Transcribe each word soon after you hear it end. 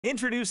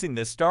Introducing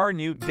the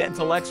Lite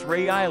Dental X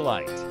Ray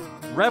i-lite,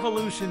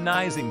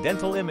 revolutionizing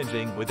dental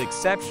imaging with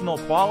exceptional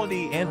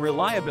quality and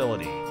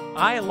reliability.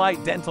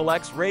 i-lite Dental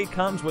X Ray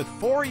comes with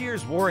 4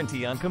 years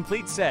warranty on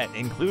complete set,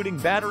 including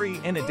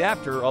battery and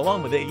adapter,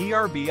 along with a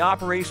ERB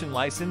operation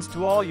license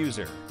to all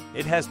user.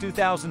 It has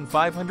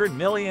 2,500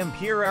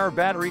 mAh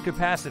battery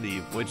capacity,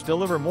 which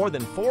deliver more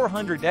than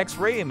 400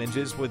 X-ray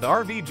images with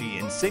RVG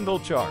in single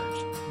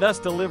charge, thus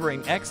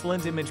delivering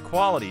excellent image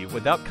quality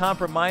without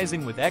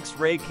compromising with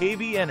X-ray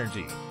KV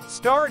energy.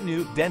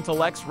 Lite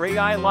Dental X Ray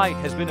i-lite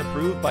has been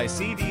approved by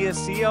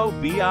CDSCO,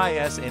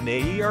 BIS, and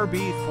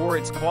AERB for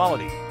its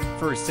quality.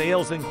 For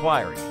sales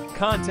inquiry,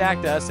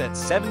 contact us at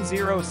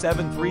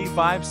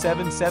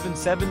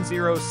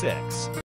 707-357-7706.